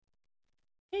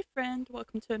Hey, friend,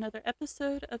 welcome to another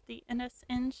episode of the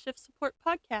NSN Shift Support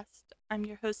Podcast. I'm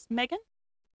your host, Megan.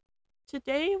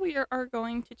 Today, we are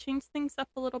going to change things up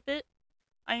a little bit.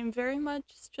 I am very much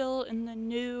still in the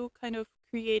new kind of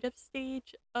creative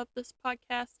stage of this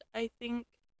podcast. I think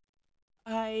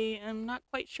I am not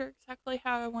quite sure exactly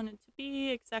how I want it to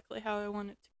be, exactly how I want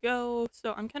it to go,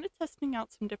 so I'm kind of testing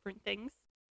out some different things.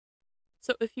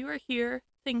 So if you are here,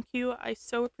 thank you. I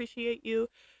so appreciate you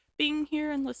being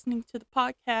here and listening to the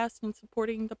podcast and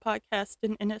supporting the podcast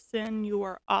in NSN. You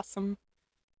are awesome.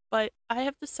 But I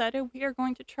have decided we are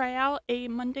going to try out a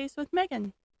Mondays with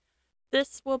Megan.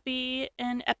 This will be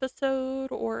an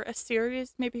episode or a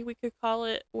series, maybe we could call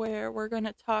it, where we're going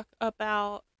to talk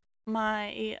about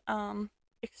my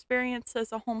experience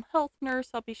as a home health nurse.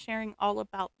 I'll be sharing all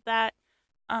about that.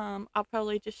 I'll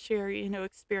probably just share,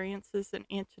 experiences and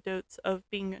antidotes of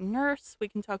being a nurse. We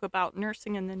can talk about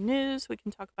nursing in the news. We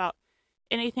can talk about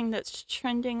anything that's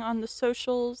trending on the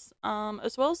socials,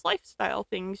 as well as lifestyle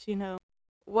things,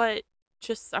 what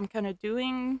just I'm kind of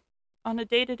doing on a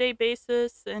day to day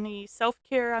basis, any self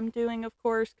care I'm doing, of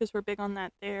course, because we're big on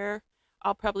that there.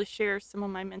 I'll probably share some of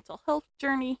my mental health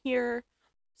journey here.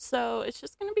 So it's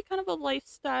just going to be kind of a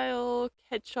lifestyle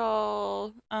catch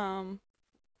all,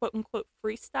 quote unquote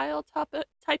freestyle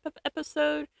type of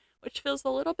episode, which feels a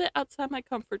little bit outside my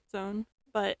comfort zone.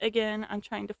 But again, I'm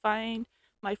trying to find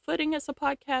my footing as a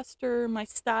podcaster, my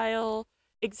style,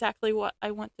 exactly what I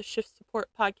want the Shift Support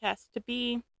podcast to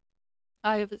be.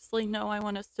 I obviously know I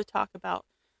want us to talk about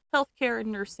healthcare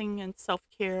and nursing and self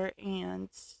care and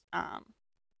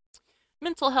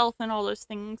mental health and all those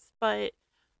things, but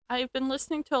I've been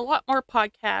listening to a lot more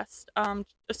podcasts,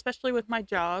 especially with my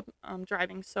job,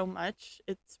 driving so much.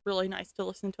 It's really nice to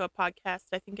listen to a podcast.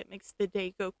 I think it makes the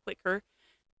day go quicker.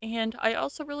 And I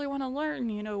also really want to learn,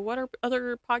 what are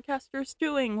other podcasters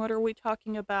doing? What are we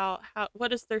talking about?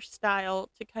 What is their style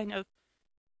to kind of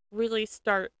really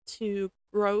start to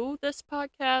grow this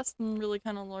podcast and really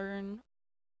kind of learn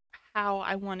how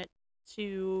I want it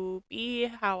to be,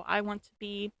 how I want to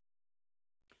be.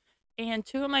 And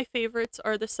two of my favorites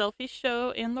are The Selfie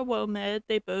Show and The WOMED.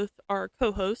 They both are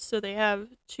co hosts, so they have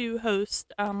two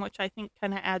hosts, which I think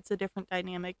kind of adds a different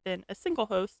dynamic than a single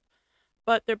host.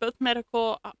 But they're both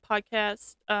medical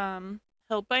podcasts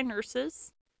held by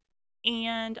nurses.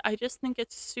 And I just think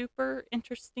it's super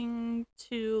interesting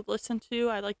to listen to.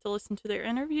 I like to listen to their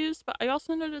interviews, but I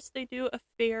also notice they do a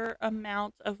fair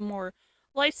amount of more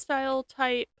lifestyle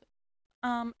type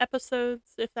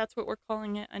episodes, if that's what we're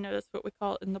calling it. I know that's what we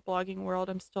call it in the blogging world.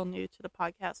 I'm still new to the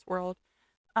podcast world.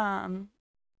 Um,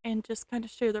 and just kind of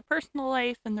share their personal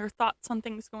life and their thoughts on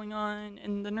things going on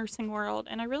in the nursing world.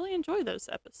 And I really enjoy those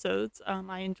episodes.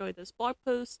 I enjoy those blog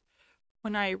posts.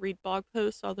 When I read blog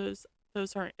posts, all those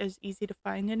aren't as easy to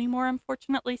find anymore,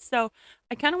 unfortunately. So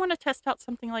I kind of want to test out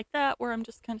something like that where I'm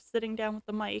just kind of sitting down with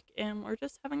the mic and we're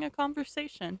just having a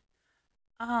conversation.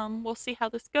 We'll see how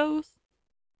this goes.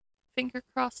 Finger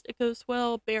crossed it goes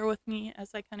well. Bear with me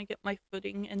as I kind of get my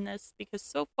footing in this because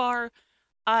so far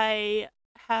I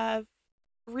have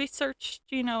researched,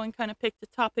 and kind of picked a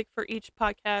topic for each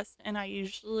podcast, and I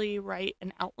usually write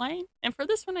an outline. And for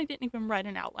this one, I didn't even write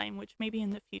an outline, which maybe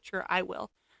in the future I will.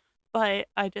 But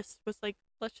I just was like,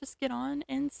 let's just get on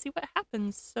and see what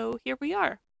happens. So here we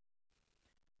are.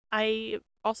 I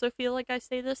also feel like I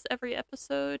say this every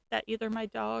episode that either my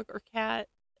dog or cat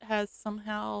has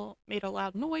somehow made a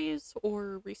loud noise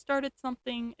or restarted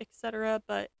something, etc.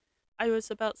 But I was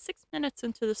about 6 minutes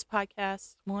into this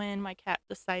podcast when my cat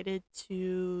decided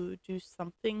to do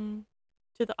something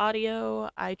to the audio.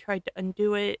 I tried to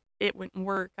undo it. It wouldn't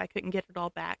work. I couldn't get it all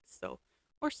back. So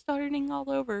we're starting all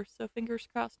over. So fingers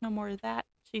crossed, no more of that.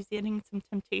 She's getting some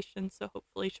temptation. So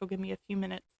hopefully she'll give me a few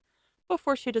minutes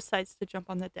before she decides to jump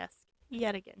on the desk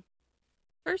yet again.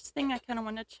 First thing I kind of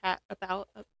want to chat about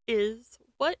is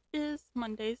what is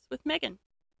Mondays with Megan?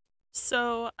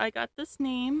 So I got this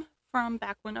name from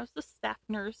back when I was a staff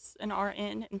nurse, an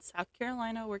RN in South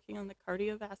Carolina, working on the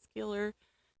cardiovascular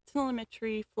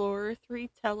telemetry floor 3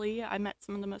 tele. I met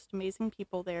some of the most amazing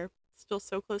people there, still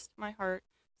so close to my heart.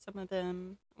 One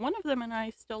of them and I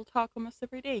still talk almost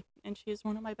every day, and she is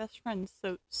one of my best friends,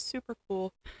 so super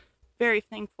cool. Very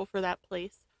thankful for that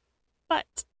place.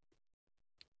 But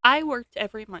I worked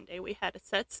every Monday. We had a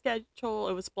set schedule.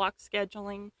 It was block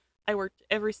scheduling. I worked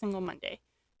every single Monday.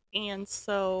 And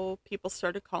so people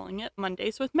started calling it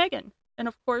Mondays with Megan. And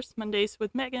of course, Mondays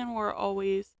with Megan were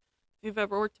always, if you've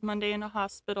ever worked a Monday in a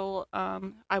hospital,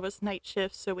 I was night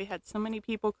shift. So we had so many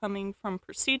people coming from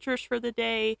procedures for the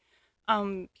day.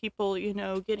 People,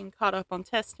 getting caught up on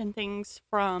tests and things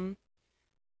from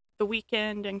the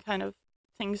weekend and kind of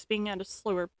things being at a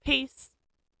slower pace.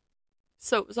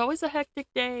 So it was always a hectic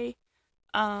day.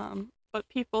 But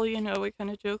people, we kind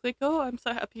of joke like, oh, I'm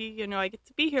so happy, I get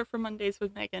to be here for Mondays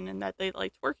with Megan and that they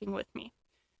liked working with me.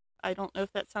 I don't know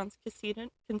if that sounds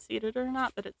conceited or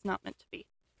not, but it's not meant to be.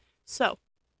 So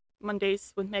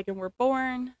Mondays with Megan were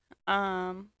born.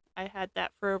 I had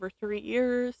that for over 3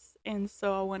 years. And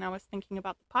so when I was thinking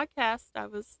about the podcast, I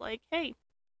was like, hey,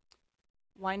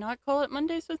 why not call it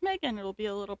Mondays with Megan? It'll be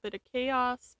a little bit of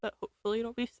chaos, but hopefully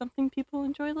it'll be something people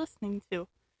enjoy listening to.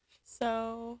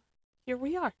 So here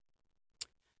we are.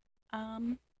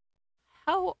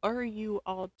 How are you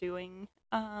all doing?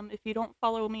 If you don't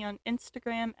follow me on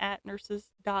Instagram at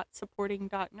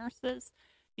nurses.supporting.nurses,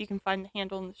 you can find the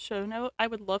handle in the show note. I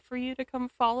would love for you to come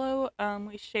follow.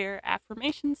 We share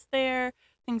affirmations there,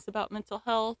 things about mental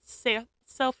health,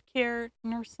 self-care,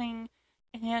 nursing,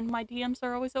 and my DMs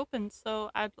are always open.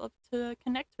 So I'd love to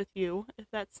connect with you if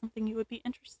that's something you would be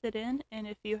interested in. And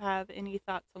if you have any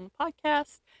thoughts on the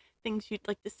podcast, things you'd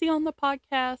like to see on the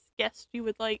podcast, guests you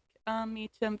would like me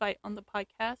to invite on the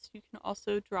podcast, you can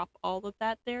also drop all of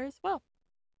that there as well.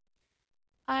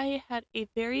 I had a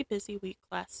very busy week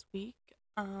last week.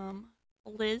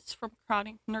 Liz from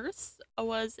Chronic Nurse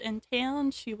was in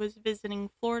town. She was visiting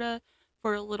Florida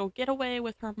for a little getaway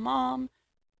with her mom.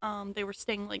 They were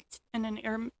staying like in an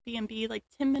Airbnb like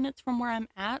 10 minutes from where I'm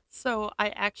at, so I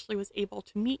actually was able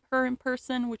to meet her in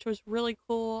person, which was really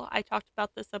cool. I talked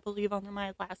about this, I believe, on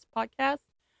my last podcast,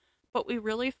 but we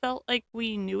really felt like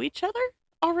we knew each other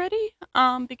already,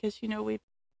 because we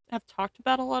have talked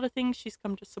about a lot of things. She's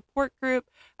come to support group.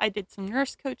 I did some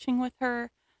nurse coaching with her.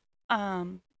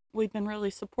 We've been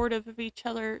really supportive of each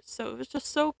other, so it was just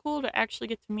so cool to actually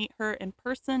get to meet her in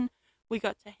person. We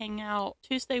got to hang out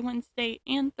Tuesday, Wednesday,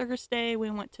 and Thursday. We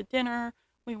went to dinner.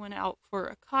 We went out for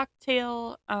a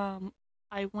cocktail.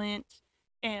 I went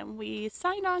and we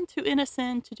signed on to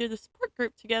Innocent to do the support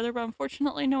group together, but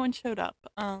unfortunately no one showed up.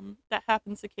 That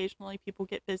happens occasionally. People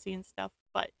get busy and stuff,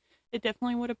 but it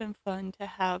definitely would have been fun to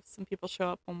have some people show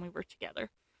up when we were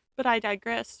together. But I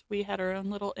digress. We had our own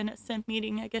little Innocent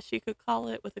meeting, I guess you could call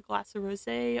it, with a glass of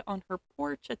rosé on her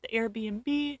porch at the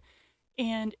Airbnb,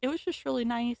 and it was just really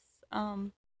nice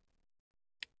to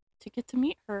get to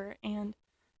meet her. And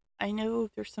I know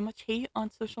there's so much hate on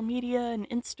social media and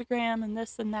Instagram and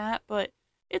this and that, but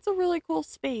it's a really cool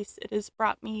space. It has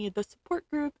brought me the support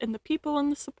group and the people in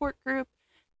the support group.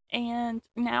 And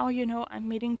now, I'm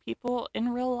meeting people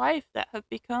in real life that have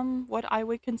become what I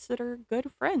would consider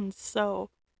good friends. So,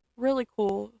 really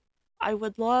cool. I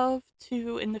would love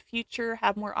to, in the future,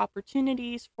 have more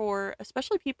opportunities for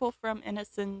especially people from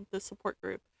Innocent, the support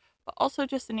group, but also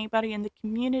just anybody in the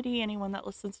community, anyone that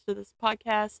listens to this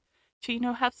podcast,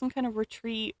 to, have some kind of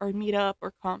retreat or meetup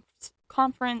or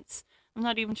conference. I'm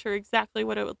not even sure exactly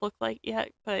what it would look like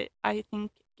yet, but I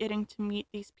think getting to meet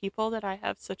these people that I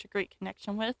have such a great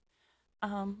connection with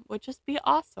would just be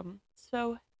awesome.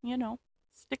 So,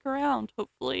 stick around.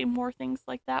 Hopefully more things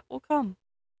like that will come.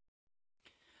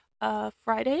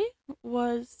 Friday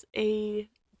was a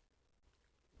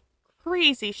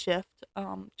crazy shift.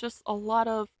 Just a lot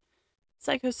of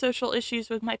psychosocial issues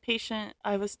with my patient.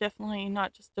 I was definitely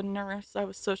not just a nurse. I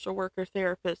was social worker,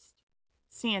 therapist,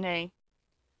 CNA.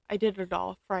 I did it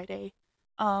all Friday.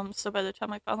 So by the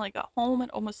time I finally got home at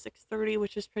almost 6:30,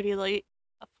 which is pretty late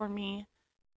for me,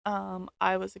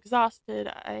 I was exhausted.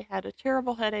 I had a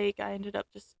terrible headache. I ended up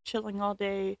just chilling all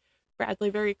day.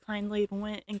 Bradley very kindly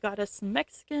went and got us some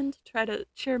Mexican to try to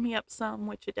cheer me up some,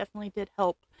 which it definitely did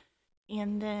help.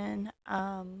 And then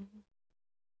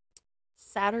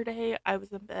Saturday, I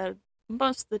was in bed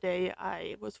most of the day.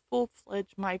 I was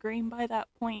full-fledged migraine by that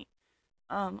point.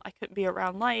 I couldn't be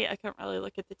around light. I couldn't really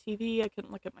look at the TV. I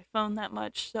couldn't look at my phone that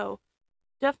much. So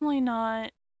definitely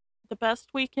not the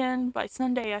best weekend. By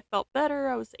Sunday, I felt better.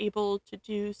 I was able to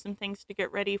do some things to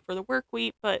get ready for the work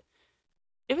week, but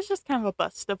it was just kind of a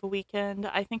bust of a weekend.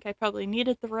 I think I probably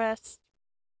needed the rest.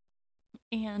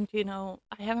 And,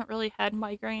 I haven't really had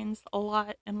migraines a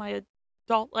lot in my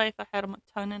adult life. I had them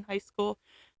a ton in high school,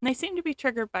 and they seem to be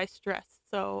triggered by stress.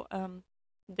 So,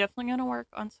 definitely going to work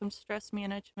on some stress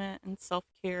management and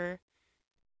self-care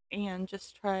and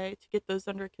just try to get those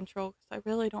under control because I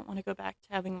really don't want to go back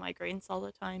to having migraines all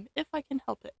the time if I can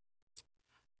help it.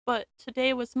 But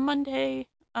today was Monday.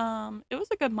 It was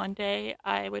a good Monday,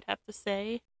 I would have to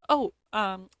say. Oh,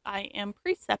 I am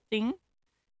precepting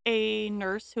a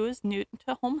nurse who is new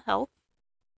to home health.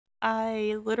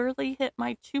 I literally hit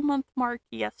my 2-month mark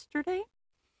yesterday,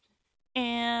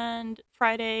 and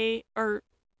Friday or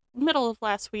middle of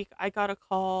last week, I got a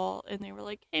call and they were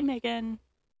like, "Hey, Megan,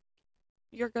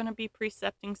 you're going to be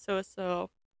precepting so-and-so.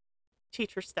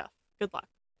 Teach her stuff. Good luck."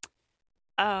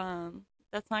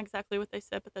 that's not exactly what they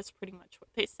said, but that's pretty much what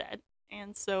they said.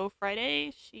 And so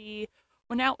Friday, she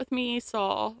went out with me,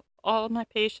 saw all of my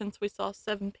patients. We saw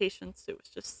 7 patients. It was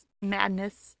just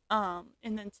madness. And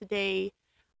then today,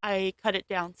 I cut it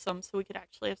down some so we could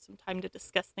actually have some time to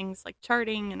discuss things like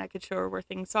charting, and I could show her where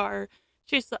things are.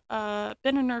 She's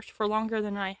been a nurse for longer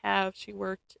than I have. She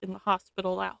worked in the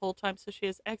hospital that whole time, so she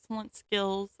has excellent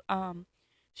skills.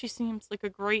 She seems like a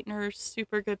great nurse,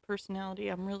 super good personality.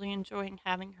 I'm really enjoying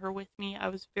having her with me. I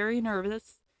was very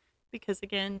nervous because,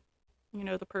 again,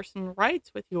 the person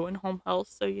rides with you in home health,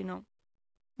 so, you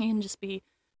can just be,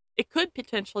 it could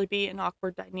potentially be an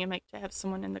awkward dynamic to have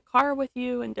someone in the car with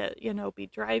you and to, be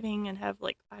driving and have,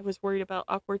 like, I was worried about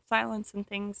awkward silence and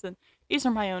things, and these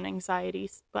are my own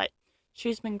anxieties, but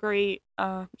she's been great.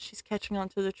 She's catching on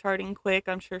to the charting quick.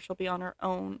 I'm sure she'll be on her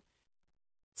own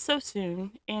so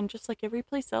soon. And just like every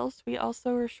place else, we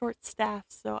also are short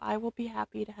staffed, so I will be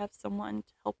happy to have someone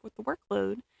to help with the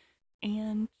workload.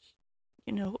 And,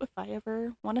 if I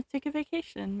ever want to take a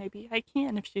vacation, maybe I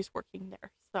can if she's working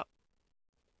there. So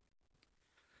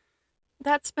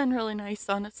that's been really nice,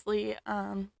 honestly.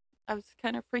 I was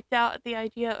kind of freaked out at the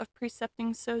idea of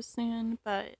precepting so soon,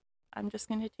 but I'm just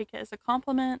going to take it as a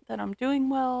compliment that I'm doing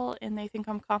well and they think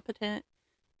I'm competent.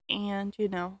 And,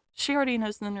 she already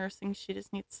knows the nursing. She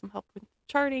just needs some help with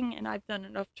charting, and I've done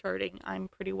enough charting. I'm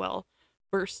pretty well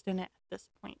versed in it at this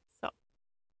point. So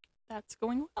that's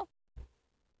going well.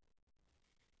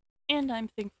 And I'm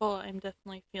thankful I'm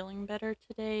definitely feeling better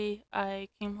today. I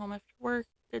came home after work,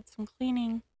 did some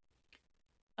cleaning.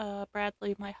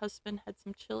 Bradley, my husband, had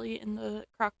some chili in the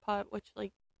crock pot, which,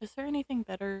 like, is there anything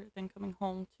better than coming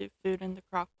home to food in the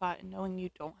crock pot and knowing you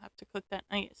don't have to cook that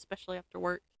night, especially after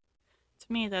work?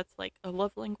 To me, that's like a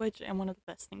love language and one of the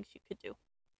best things you could do.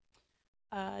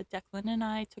 Declan and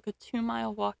I took a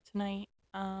 2-mile walk tonight.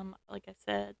 Like I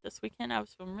said, this weekend I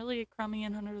was feeling really crummy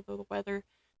and under the weather,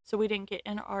 so we didn't get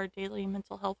in our daily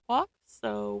mental health walk.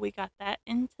 So we got that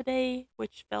in today,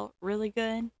 which felt really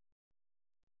good.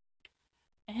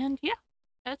 And yeah,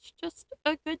 that's just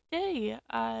a good day.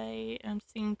 I am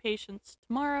seeing patients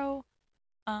tomorrow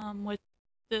with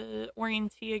the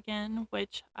orientee again,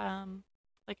 which,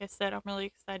 like I said, I'm really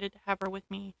excited to have her with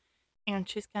me. And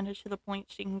she's kind of to the point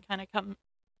she can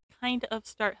kind of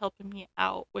start helping me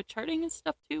out with charting and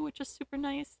stuff too, which is super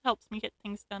nice. Helps me get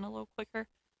things done a little quicker.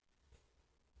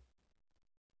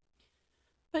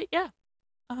 But yeah,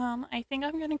 I think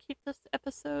I'm going to keep this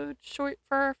episode short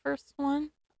for our first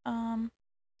one.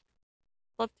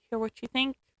 Love to hear what you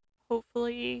think.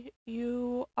 Hopefully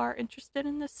you are interested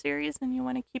in this series and you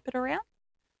want to keep it around.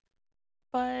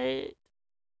 But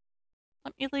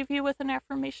let me leave you with an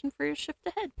affirmation for your shift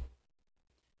ahead.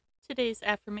 Today's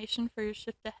affirmation for your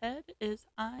shift ahead is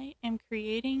I am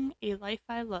creating a life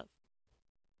I love.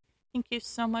 Thank you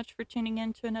so much for tuning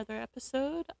in to another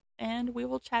episode, and we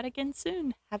will chat again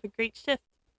soon. Have a great shift.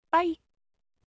 Bye.